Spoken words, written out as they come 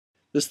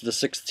This is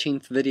the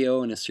 16th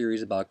video in a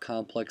series about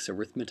complex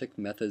arithmetic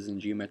methods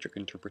and geometric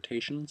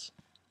interpretations.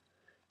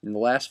 In the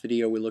last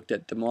video we looked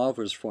at de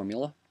Moivre's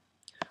formula,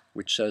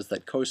 which says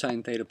that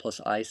cosine theta plus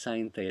I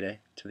sine theta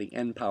to the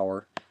n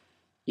power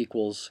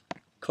equals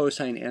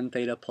cosine n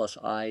theta plus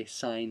I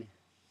sine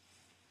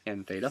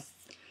n theta.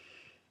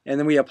 And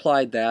then we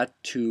applied that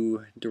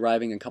to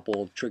deriving a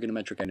couple of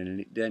trigonometric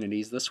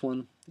identities, this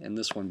one and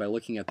this one, by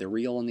looking at the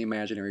real and the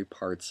imaginary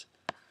parts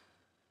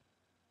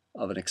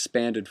of an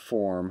expanded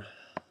form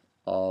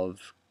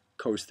of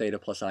cos theta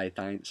plus I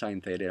sine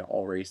theta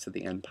all raised to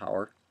the n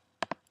power.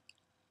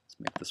 Let's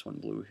make this one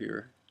blue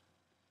here.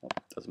 Oh,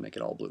 it doesn't make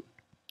it all blue.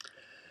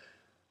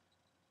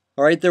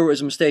 Alright, there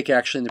was a mistake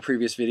actually in the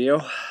previous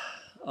video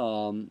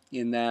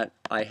in that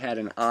I had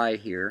an I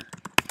here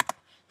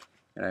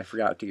and I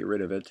forgot to get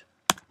rid of it.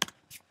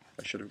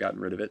 I should have gotten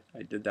rid of it.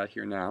 I did that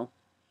here now.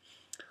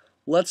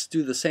 Let's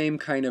do the same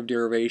kind of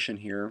derivation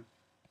here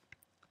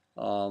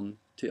to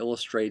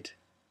illustrate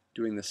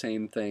doing the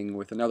same thing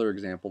with another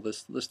example.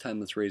 This time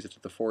let's raise it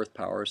to the fourth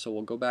power. So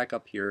we'll go back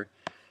up here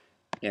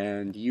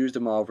and use de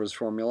Moivre's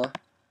formula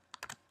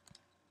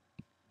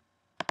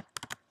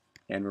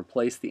and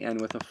replace the n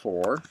with a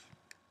 4.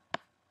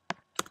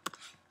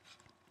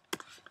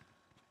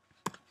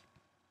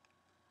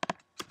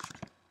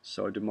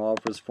 So de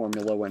Moivre's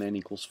formula when n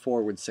equals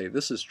 4 would say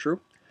this is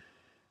true.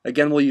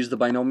 Again, we'll use the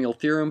binomial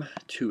theorem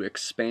to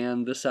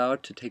expand this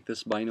out, to take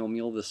this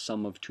binomial, this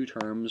sum of two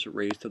terms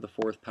raised to the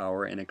fourth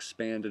power, and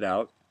expand it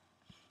out.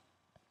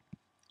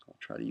 I'll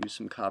try to use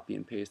some copy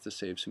and paste to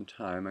save some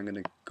time. I'm going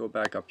to go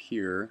back up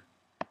here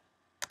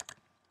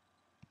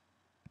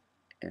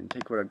and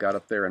take what I've got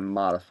up there and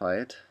modify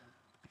it.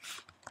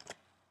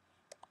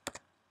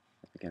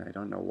 Again, I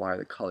don't know why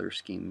the color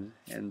scheme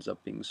ends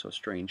up being so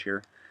strange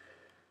here.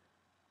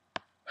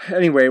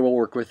 Anyway, we'll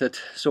work with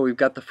it. So we've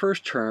got the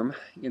first term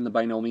in the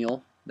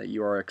binomial that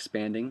you are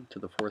expanding to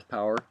the fourth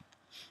power.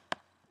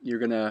 You're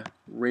going to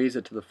raise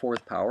it to the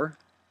fourth power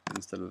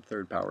instead of the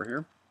third power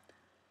here.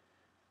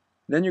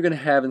 Then you're going to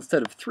have,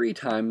 instead of 3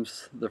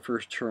 times the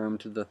first term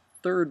to the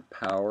third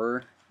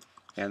power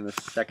and the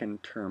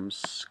second term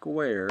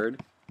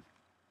squared.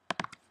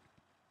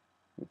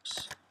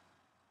 Oops.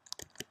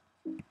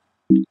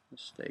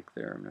 Mistake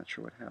there. I'm not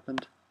sure what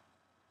happened.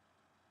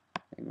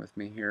 Hang with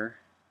me here.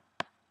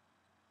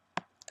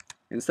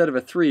 Instead of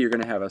a 3, you're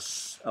going to have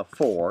a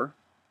 4.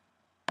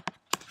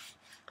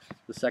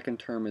 The second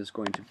term is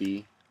going to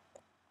be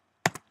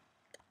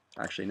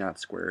actually not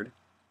squared,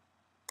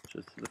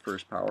 just the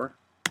first power.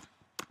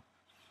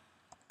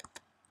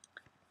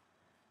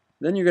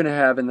 Then you're going to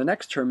have, in the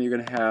next term, you're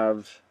going to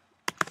have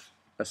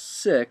a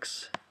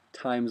 6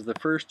 times the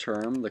first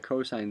term, the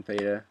cosine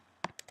theta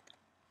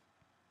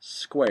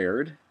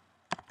squared.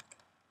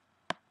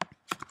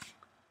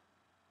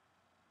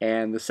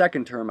 And the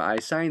second term, I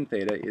sine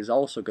theta, is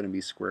also going to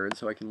be squared,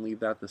 so I can leave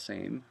that the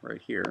same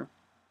right here.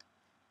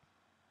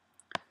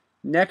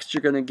 Next,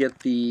 you're going to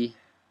get the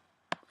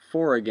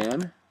 4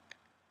 again,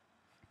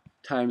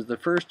 times the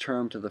first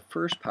term to the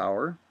first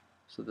power,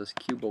 so this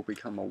cube will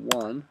become a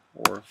 1,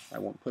 or I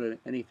won't put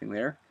anything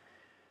there,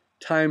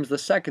 times the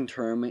second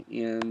term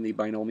in the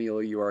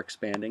binomial you are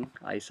expanding,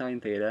 I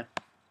sine theta,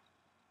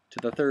 to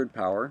the third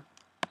power.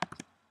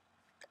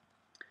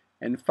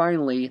 And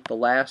finally, the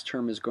last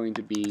term is going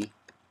to be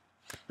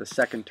the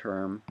second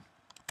term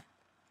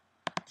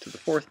to the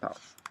fourth power.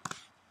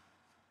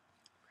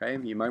 Okay,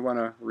 you might want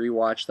to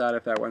rewatch that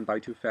if that went by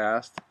too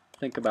fast.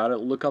 Think about it.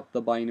 Look up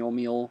the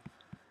binomial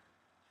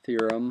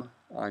theorem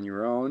on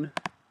your own.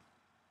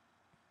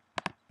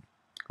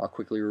 I'll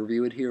quickly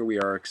review it here. We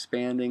are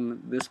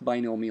expanding this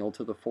binomial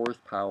to the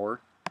fourth power.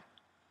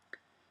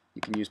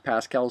 You can use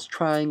Pascal's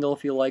triangle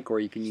if you like, or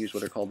you can use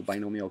what are called the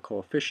binomial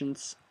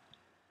coefficients.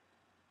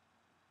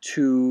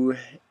 To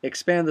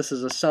expand this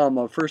as a sum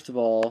of, first of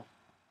all,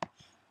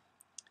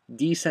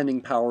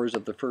 descending powers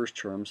of the first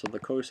term, so the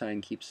cosine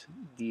keeps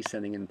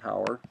descending in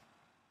power.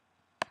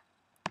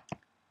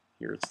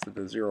 Here it's to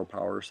the 0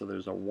 power, so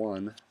there's a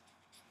 1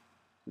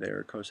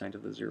 there. Cosine to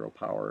the 0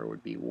 power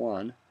would be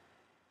 1.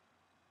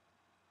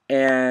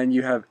 And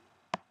you have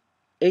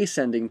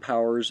ascending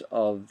powers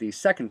of the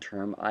second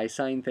term, I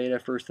sine theta,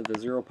 first to the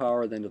 0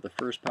 power, then to the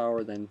first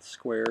power, then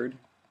squared,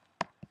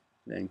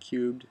 then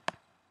cubed,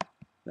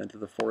 then to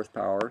the fourth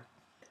power.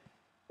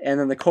 And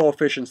then the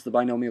coefficients, the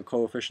binomial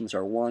coefficients,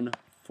 are 1,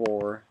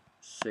 4,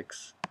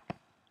 6,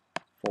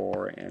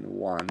 4, and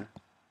 1.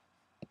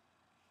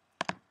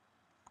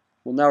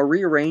 We'll now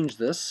rearrange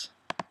this,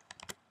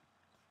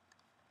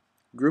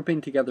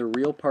 grouping together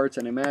real parts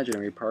and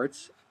imaginary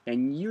parts,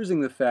 and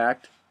using the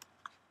fact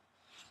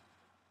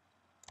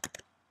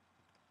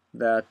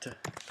that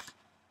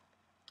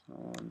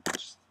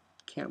just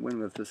can't win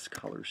with this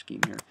color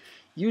scheme here.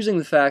 Using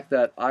the fact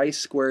that I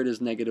squared is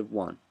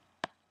 -1.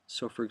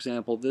 So for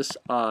example, this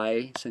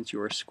I, since you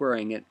are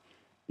squaring it,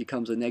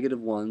 becomes a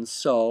 -1,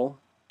 so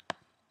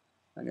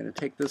I'm going to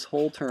take this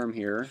whole term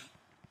here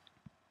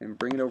and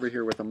bring it over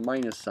here with a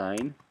minus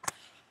sign.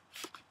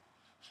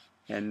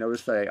 And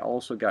notice that I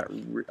also got,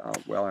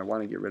 well, I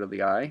want to get rid of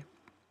the I.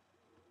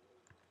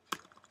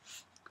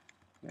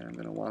 And I'm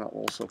going to want to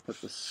also put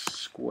the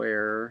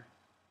square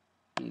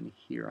in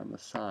here on the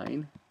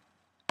sine.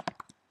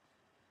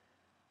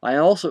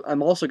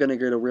 I'm also going to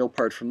get a real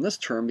part from this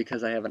term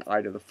because I have an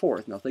I to the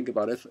fourth. Now think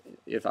about it.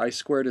 If I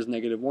squared is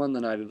 -1,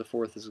 then I to the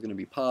fourth is going to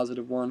be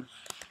 +1.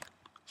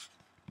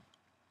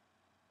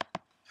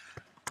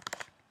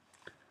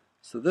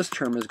 So this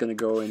term is going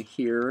to go in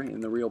here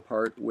in the real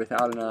part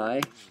without an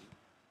I,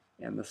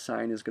 and the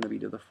sine is going to be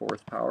to the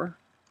fourth power.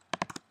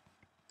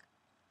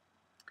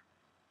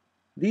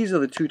 These are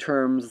the two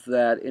terms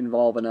that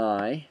involve an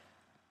I.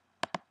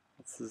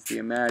 This is the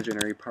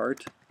imaginary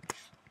part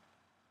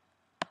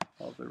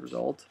of the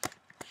result.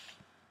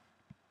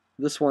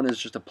 This one is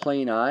just a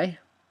plain I.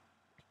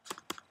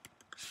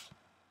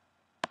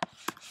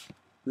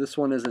 This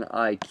one is an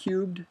I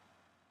cubed.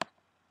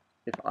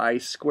 If I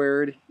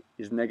squared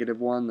is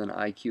 -1, then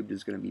I cubed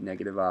is going to be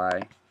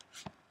 -I.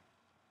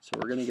 So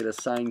we're going to get a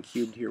sine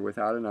cubed here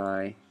without an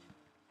I,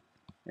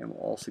 and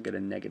we'll also get a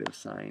negative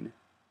sign.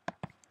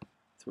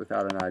 It's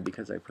without an I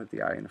because I put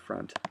the I in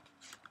front.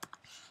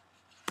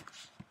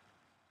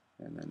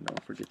 And then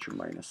don't forget your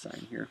minus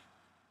sign here.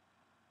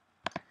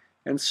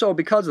 And so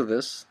because of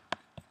this,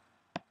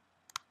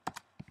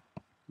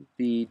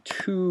 the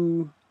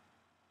two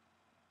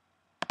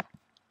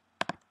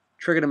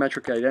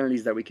trigonometric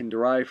identities that we can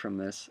derive from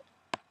this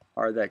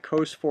are that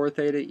cos 4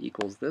 theta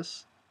equals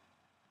this,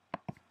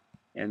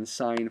 and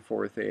sine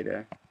 4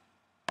 theta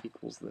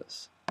equals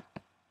this.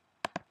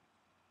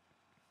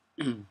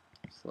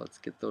 So let's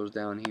get those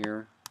down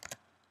here.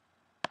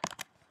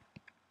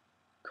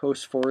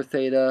 Cos 4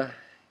 theta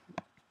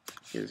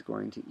is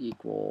going to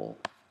equal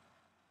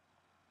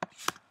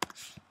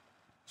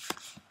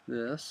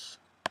this.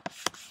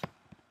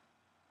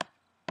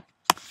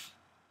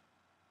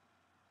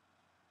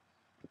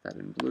 Put that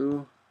in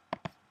blue.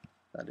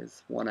 That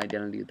is one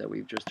identity that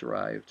we've just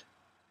derived.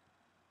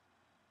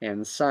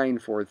 And sine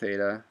 4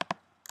 theta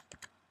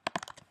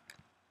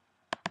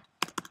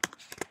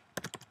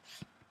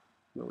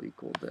will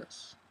equal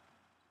this.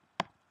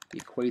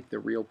 Equate the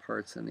real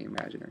parts and the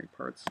imaginary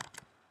parts.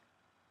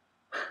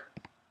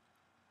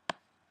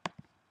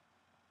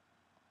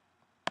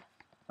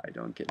 I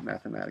don't get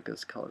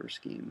Mathematica's color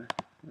scheme,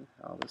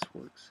 how this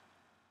works.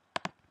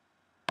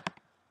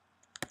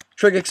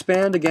 Trig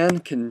expand again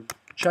can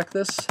check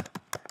this.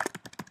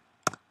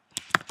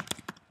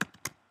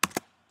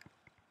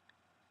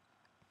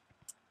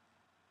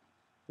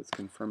 It's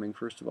confirming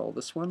first of all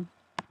this one.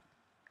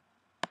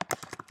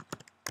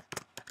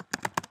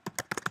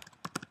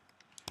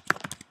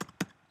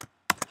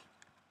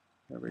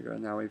 There we go,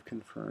 now we've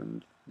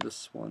confirmed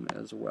this one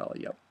as well,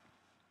 yep.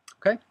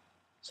 Okay,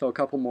 so a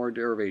couple more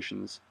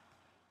derivations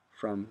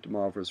from de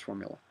Moivre's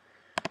formula.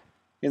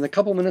 In the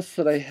couple minutes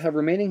that I have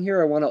remaining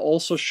here, I want to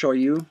also show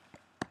you,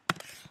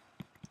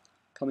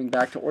 coming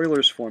back to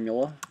Euler's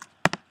formula,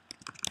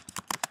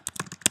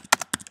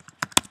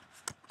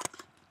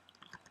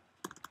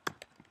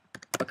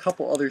 a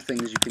couple other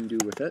things you can do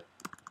with it.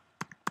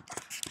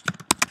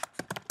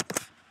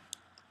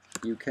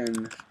 You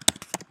can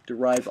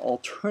derive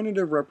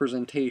alternative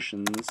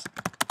representations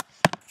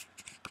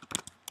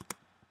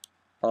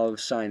of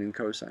sine and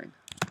cosine.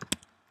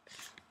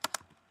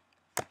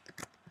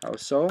 How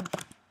so?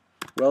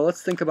 Well,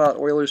 let's think about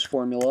Euler's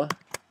formula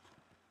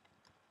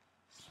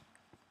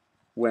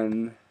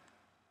when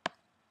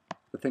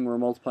the thing we're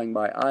multiplying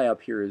by I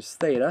up here is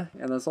theta,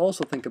 and let's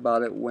also think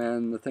about it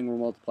when the thing we're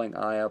multiplying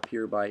I up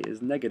here by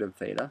is negative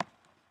theta.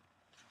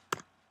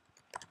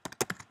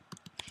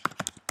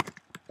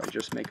 If I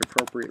just make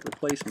appropriate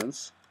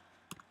replacements,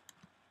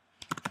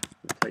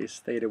 replace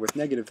theta with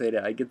negative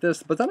theta, I get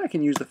this, but then I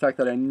can use the fact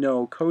that I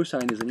know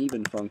cosine is an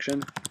even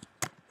function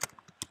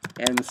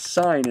and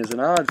sine is an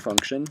odd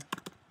function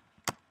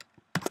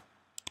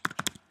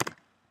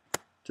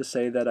to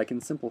say that I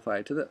can simplify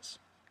it to this.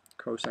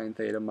 Cosine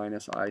theta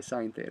minus I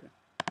sine theta.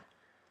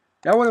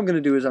 Now what I'm going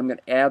to do is I'm going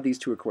to add these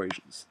two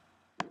equations.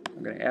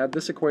 I'm going to add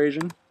this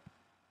equation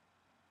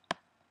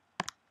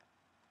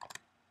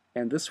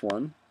and this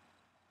one.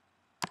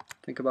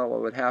 Think about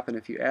what would happen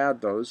if you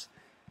add those.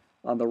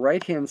 On the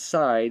right hand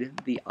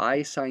side, the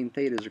I sine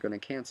thetas are going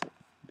to cancel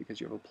because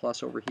you have a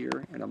plus over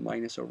here and a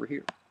minus over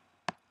here.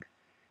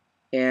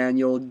 And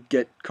you'll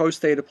get cos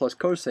theta plus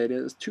cos theta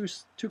is 2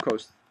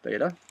 cos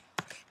theta.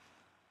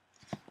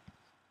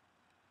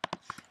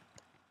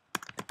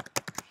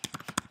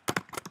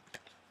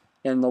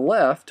 And the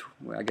left,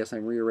 well, I guess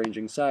I'm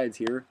rearranging sides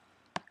here,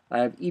 I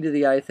have e to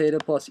the I theta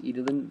plus e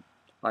to the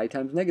I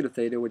times negative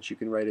theta, which you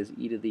can write as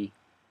e to the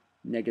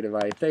negative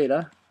I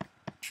theta.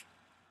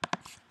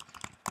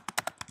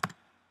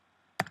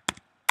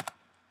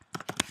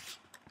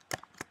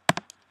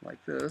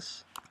 Like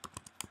this.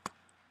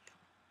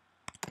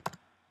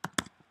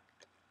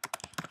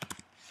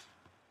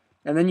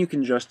 And then you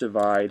can just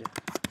divide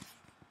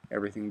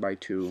everything by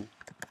 2.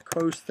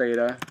 Cos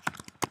theta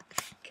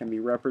can be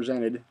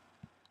represented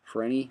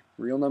for any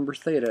real number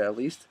theta at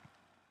least,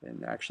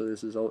 and actually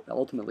this is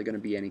ultimately going to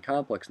be any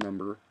complex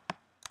number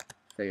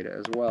theta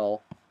as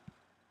well,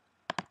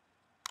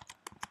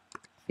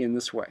 in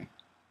this way.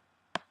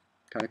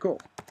 Kind of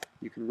cool.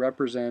 You can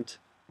represent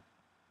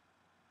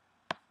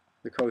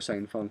the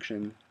cosine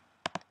function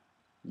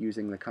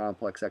using the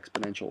complex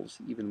exponentials,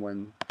 even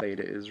when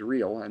theta is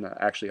real, and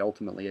actually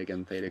ultimately,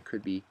 again, theta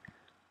could be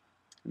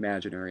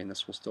imaginary, and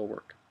this will still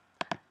work.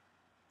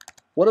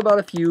 What about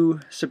if you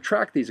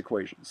subtract these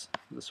equations?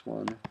 This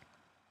one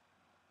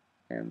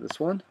and this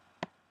one.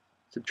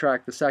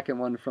 Subtract the second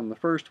one from the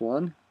first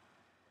one.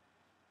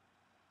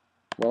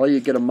 Well, you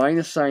get a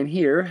minus sign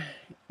here,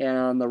 and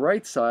on the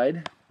right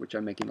side, which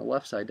I'm making the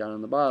left side down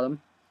on the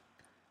bottom,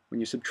 when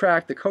you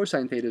subtract, the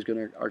cosine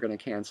theta are going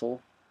to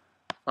cancel.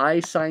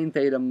 I sine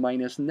theta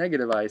minus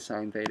negative I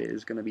sine theta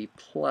is going to be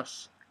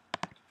plus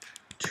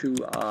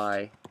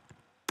 2I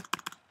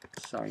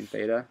sine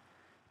theta.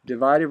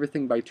 Divide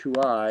everything by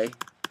 2I.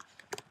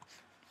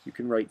 You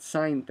can write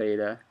sine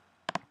theta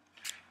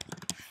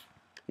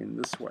in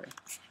this way.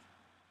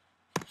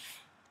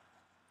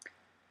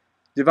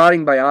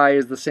 Dividing by I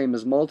is the same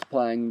as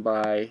multiplying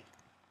by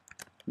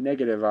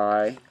negative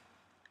I.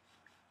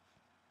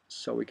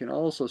 So we can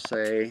also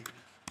say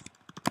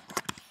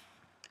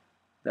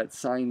that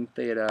sine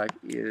theta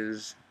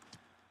is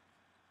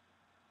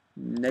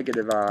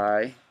negative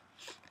I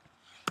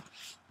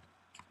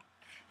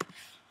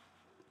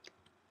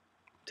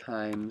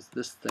times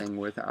this thing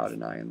without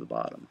an I in the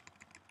bottom,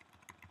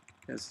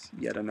 as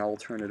yet an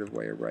alternative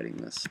way of writing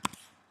this.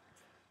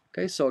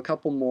 Okay, so a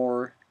couple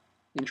more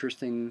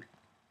interesting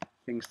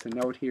things to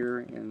note here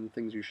and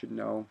things you should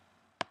know.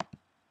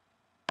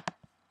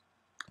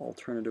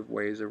 Alternative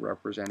ways of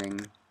representing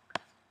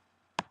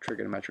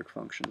trigonometric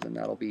functions, and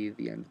that'll be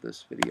the end of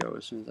this video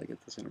as soon as I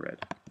get this in red.